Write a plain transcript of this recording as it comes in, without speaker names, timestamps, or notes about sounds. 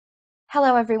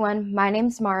Hello everyone, my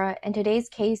name's Marah, and today's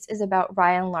case is about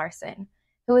Ryan Larsen,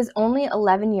 who was only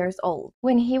 11 years old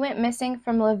when he went missing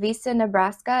from Vista,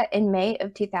 Nebraska in May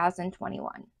of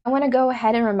 2021. I want to go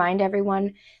ahead and remind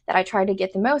everyone that I try to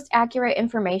get the most accurate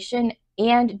information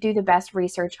and do the best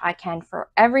research I can for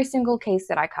every single case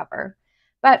that I cover.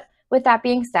 But with that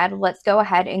being said, let's go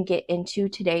ahead and get into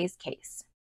today's case.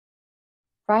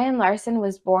 Ryan Larsen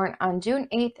was born on June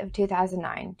 8th of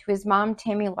 2009 to his mom,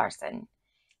 Tammy Larsen.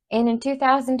 And in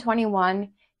 2021,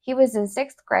 he was in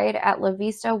 6th grade at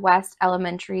Vista West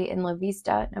Elementary in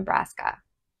Vista, Nebraska.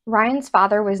 Ryan's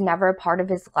father was never a part of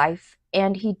his life,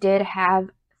 and he did have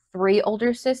 3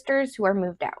 older sisters who are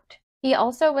moved out. He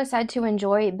also was said to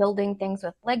enjoy building things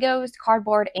with Legos,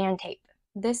 cardboard, and tape.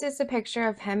 This is a picture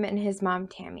of him and his mom,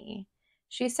 Tammy.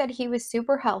 She said he was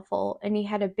super helpful, and he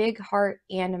had a big heart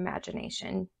and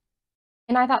imagination.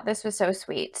 And I thought this was so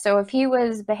sweet. So if he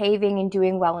was behaving and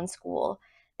doing well in school,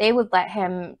 they would let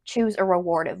him choose a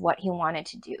reward of what he wanted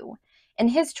to do. And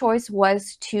his choice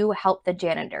was to help the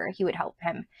janitor. He would help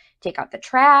him take out the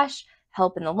trash,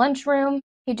 help in the lunchroom.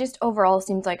 He just overall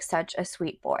seems like such a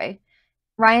sweet boy.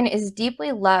 Ryan is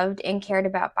deeply loved and cared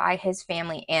about by his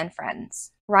family and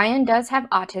friends. Ryan does have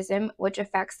autism, which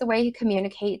affects the way he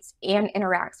communicates and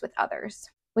interacts with others,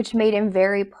 which made him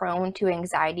very prone to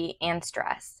anxiety and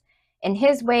stress. And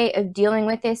his way of dealing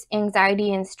with this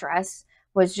anxiety and stress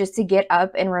was just to get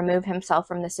up and remove himself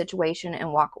from the situation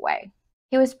and walk away.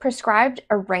 He was prescribed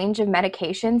a range of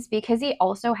medications because he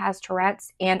also has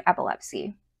Tourette's and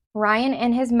epilepsy. Ryan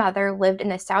and his mother lived in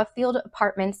the Southfield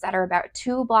apartments that are about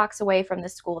 2 blocks away from the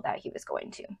school that he was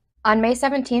going to. On May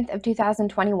 17th of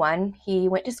 2021, he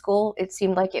went to school. It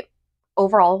seemed like it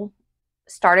overall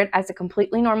started as a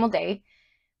completely normal day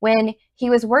when he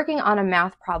was working on a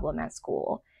math problem at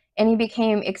school, and he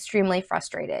became extremely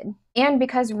frustrated. And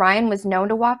because Ryan was known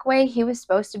to walk away, he was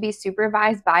supposed to be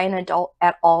supervised by an adult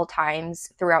at all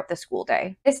times throughout the school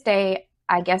day. This day,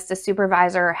 I guess the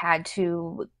supervisor had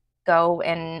to go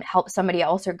and help somebody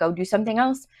else or go do something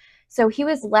else, so he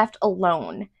was left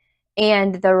alone.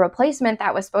 And the replacement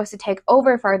that was supposed to take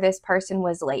over for this person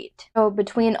was late. So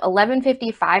between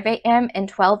 11:55 a.m.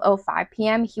 and 12:05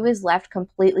 p.m., he was left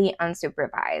completely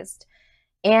unsupervised.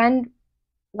 And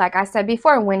like I said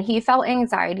before, when he felt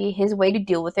anxiety, his way to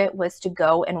deal with it was to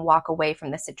go and walk away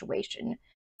from the situation.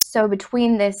 So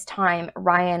between this time,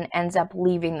 Ryan ends up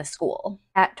leaving the school.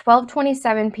 At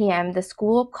 12:27 p.m., the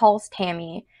school calls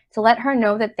Tammy to let her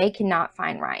know that they cannot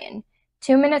find Ryan.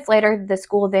 2 minutes later, the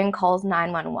school then calls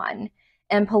 911,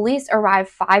 and police arrive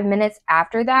 5 minutes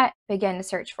after that, begin to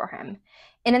search for him.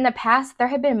 And in the past, there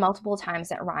had been multiple times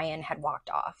that Ryan had walked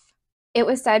off. It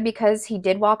was said because he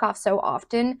did walk off so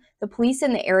often, the police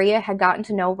in the area had gotten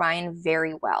to know Ryan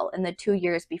very well in the 2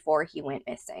 years before he went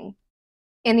missing.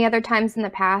 And the other times in the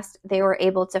past, they were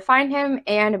able to find him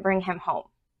and bring him home.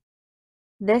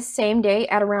 This same day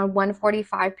at around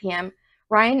 1:45 p.m.,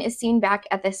 Ryan is seen back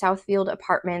at the Southfield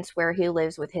apartments where he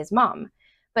lives with his mom.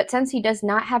 But since he does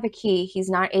not have a key, he's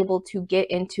not able to get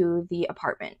into the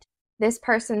apartment. This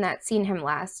person that seen him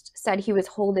last said he was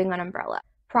holding an umbrella.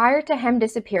 Prior to him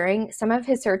disappearing, some of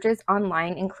his searches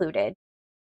online included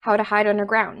how to hide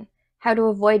underground, how to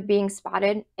avoid being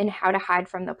spotted, and how to hide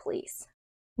from the police.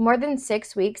 More than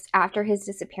 6 weeks after his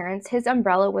disappearance, his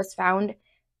umbrella was found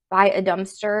by a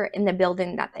dumpster in the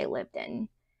building that they lived in.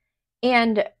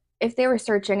 And if they were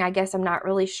searching, I guess I'm not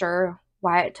really sure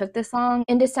why it took this long.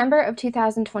 In December of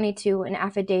 2022, an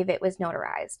affidavit was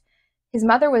notarized. His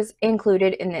mother was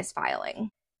included in this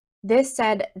filing. This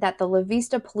said that the La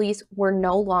Vista police were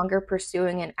no longer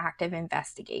pursuing an active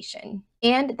investigation,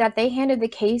 and that they handed the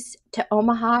case to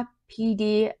Omaha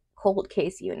PD Cold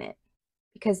Case Unit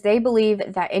because they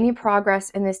believe that any progress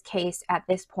in this case at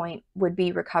this point would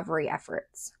be recovery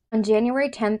efforts. On January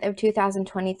 10th of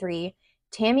 2023,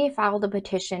 Tammy filed a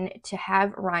petition to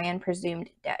have Ryan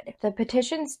presumed dead. The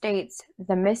petition states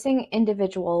the missing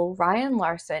individual, Ryan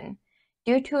Larsen,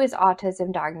 due to his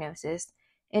autism diagnosis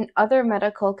and other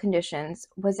medical conditions,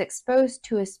 was exposed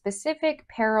to a specific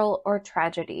peril or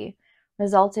tragedy,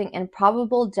 resulting in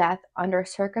probable death under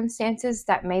circumstances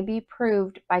that may be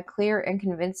proved by clear and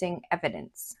convincing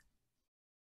evidence.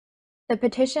 The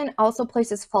petition also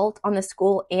places fault on the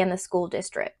school and the school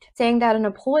district, saying that an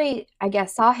employee, I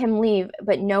guess, saw him leave,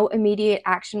 but no immediate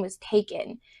action was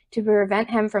taken to prevent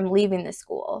him from leaving the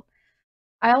school.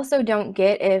 I also don't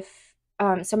get if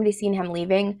somebody's seen him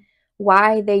leaving,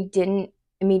 why they didn't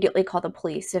immediately call the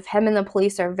police. If him and the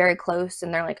police are very close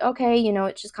and they're like, okay,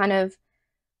 it's just kind of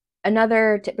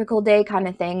another typical day kind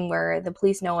of thing where the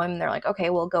police know him, they're like, okay,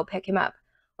 we'll go pick him up.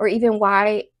 Or even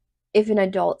why, if an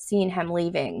adult seen him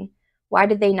leaving, why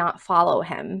did they not follow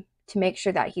him to make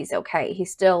sure that he's okay.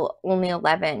 He's still only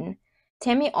 11.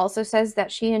 Tammy also says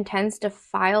that she intends to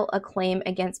file a claim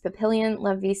against Papillion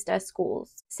La Vista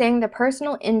schools, saying the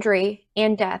personal injury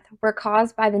and death were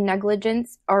caused by the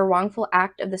negligence or wrongful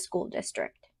act of the school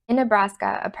district. In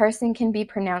Nebraska, a person can be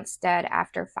pronounced dead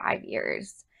after 5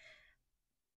 years.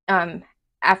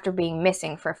 After being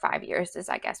missing for 5 years is,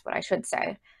 I guess, what I should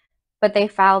say. But they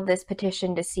filed this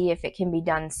petition to see if it can be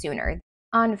done sooner.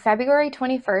 On February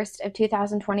 21st of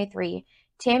 2023,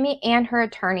 Tammy and her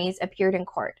attorneys appeared in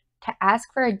court to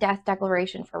ask for a death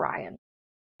declaration for Ryan.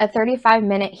 A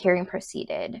 35-minute hearing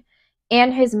proceeded,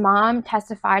 and his mom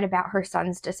testified about her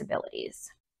son's disabilities.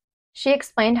 She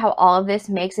explained how all of this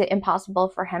makes it impossible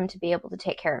for him to be able to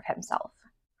take care of himself.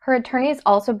 Her attorneys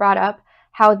also brought up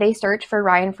how they searched for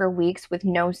Ryan for weeks with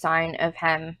no sign of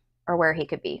him or where he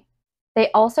could be. They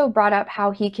also brought up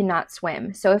how he cannot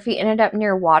swim, so if he ended up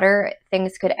near water,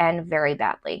 things could end very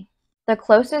badly. The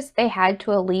closest they had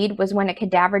to a lead was when a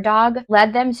cadaver dog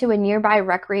led them to a nearby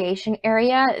recreation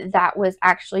area that was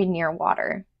actually near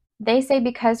water. They say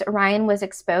because Ryan was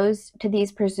exposed to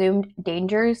these presumed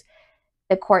dangers,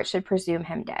 the court should presume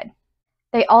him dead.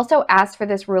 They also asked for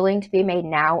this ruling to be made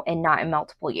now and not in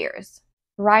multiple years.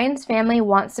 Ryan's family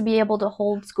wants to be able to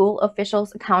hold school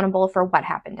officials accountable for what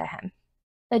happened to him.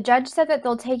 The judge said that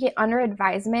they'll take it under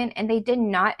advisement, and they did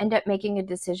not end up making a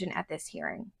decision at this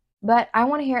hearing. But I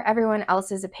want to hear everyone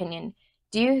else's opinion.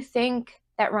 Do you think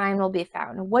that Ryan will be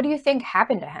found? What do you think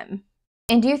happened to him?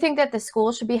 And do you think that the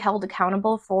school should be held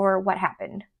accountable for what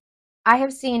happened? I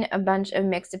have seen a bunch of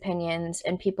mixed opinions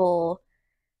and people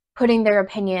putting their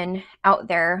opinion out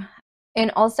there. And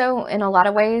also, in a lot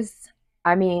of ways,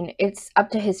 I mean, it's up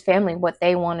to his family what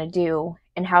they want to do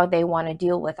and how they want to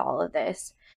deal with all of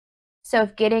this. So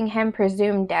if getting him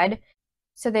presumed dead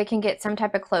so they can get some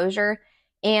type of closure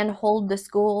and hold the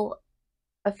school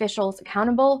officials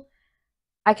accountable,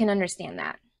 I can understand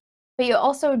that. But you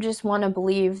also just want to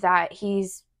believe that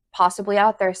he's possibly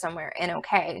out there somewhere and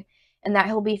okay, and that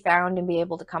he'll be found and be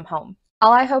able to come home.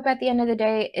 All I hope at the end of the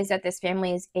day is that this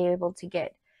family is able to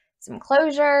get some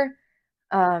closure,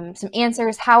 some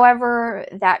answers, however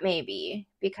that may be,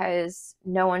 because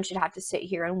no one should have to sit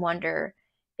here and wonder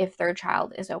if their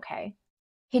child is okay.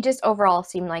 He just overall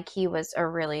seemed like he was a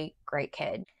really great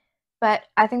kid. But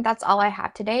I think that's all I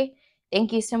have today.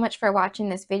 Thank you so much for watching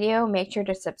this video. Make sure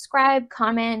to subscribe,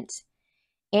 comment,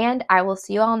 and I will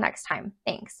see you all next time.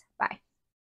 Thanks. Bye.